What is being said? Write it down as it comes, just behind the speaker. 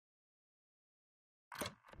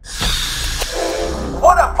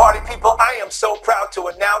am so proud to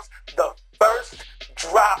announce the first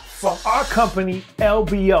drop from our company,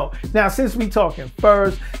 LBO. Now, since we talking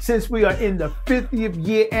first, since we are in the 50th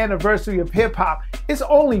year anniversary of hip hop, it's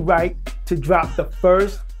only right to drop the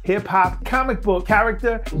first hip hop comic book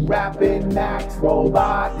character, Rappin Max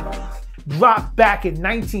Robot. Dropped back in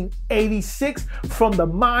 1986 from the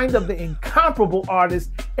mind of the incomparable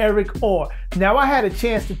artist, Eric Orr. Now, I had a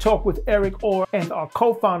chance to talk with Eric Orr and our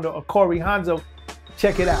co-founder, Acori Honzo.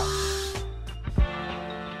 Check it out.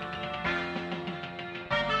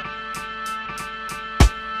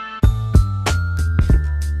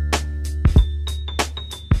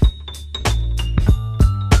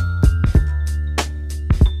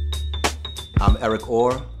 I'm Eric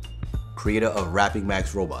Orr, creator of Rappin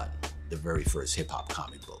Max Robot, the very first hip-hop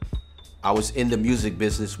comic book. I was in the music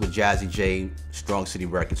business with Jazzy J, Strong City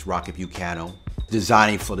Records, Rocket Bucano,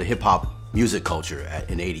 designing for the hip-hop music culture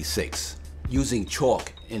in '86. Using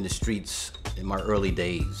chalk in the streets in my early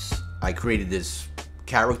days, I created this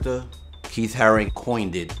character. Keith Haring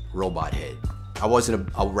coined it Robot Head. I wasn't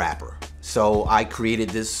a rapper, so I created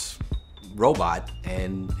this robot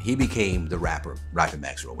and he became the rapper, Rappin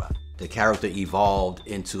Max Robot. The character evolved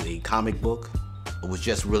into a comic book. It was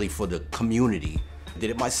just really for the community. I did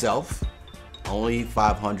it myself. Only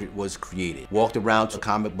 500 was created. Walked around to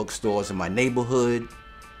comic book stores in my neighborhood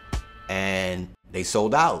and they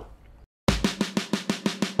sold out.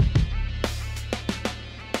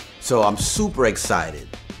 So I'm super excited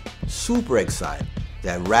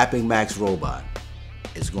that Rappin Max Robot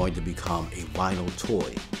is going to become a vinyl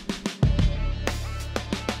toy.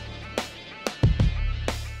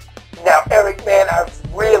 Now, Eric, man, I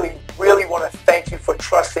really want to thank you for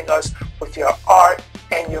trusting us with your art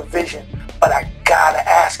and your vision. But I gotta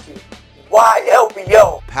ask you, why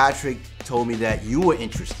LBO? Patrick told me that you were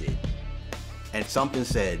interested, and something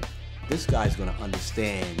said, this guy's gonna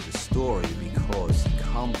understand the story because he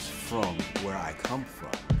comes from where I come from.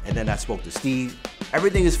 And then I spoke to Steve.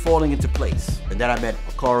 Everything is falling into place. And then I met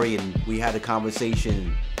Acori and we had a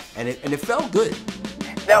conversation, and it felt good.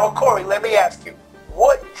 Now, Acori, let me ask you,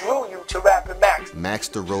 what drew you to Rappin Max? Max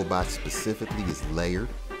the Robot specifically is layered.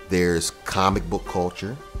 There's comic book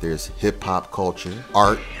culture, there's hip hop culture,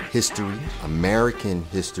 art, history, American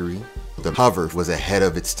history. The cover was ahead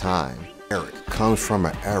of its time. Eric comes from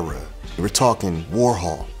an era. We're talking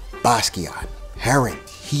Warhol, Basquiat, Haring.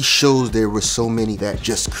 He shows there were so many that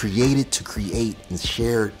just created to create and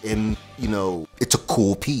shared, and you know, it's a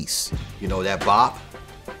cool piece. You know, that bop,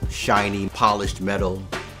 shiny, polished metal.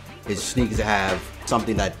 His sneakers have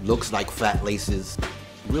something that looks like flat laces.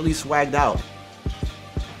 Really swagged out.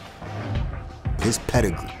 His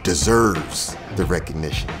pedigree deserves the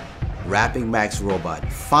recognition. Rappin Max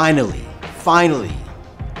Robot finally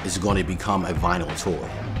is going to become a vinyl toy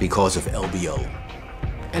because of LBO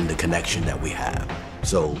and the connection that we have.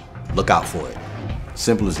 So look out for it.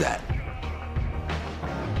 Simple as that.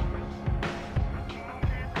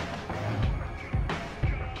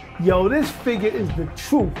 Yo, this figure is the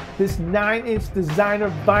truth. This 9-inch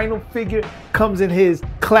designer vinyl figure comes in his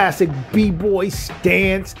classic b-boy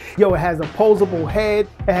stance. Yo, it has a posable head.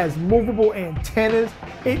 It has movable antennas.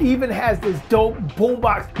 It even has this dope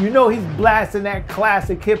boombox. You know he's blasting that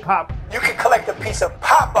classic hip hop. You can collect a piece of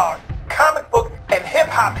pop art, comic book, and hip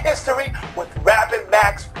hop history with Rappin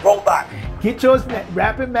Max Robot. Get yours at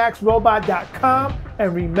rappinmaxrobot.com,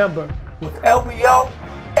 and remember, with LBO,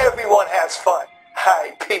 everyone has fun. All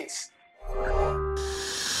right, peace.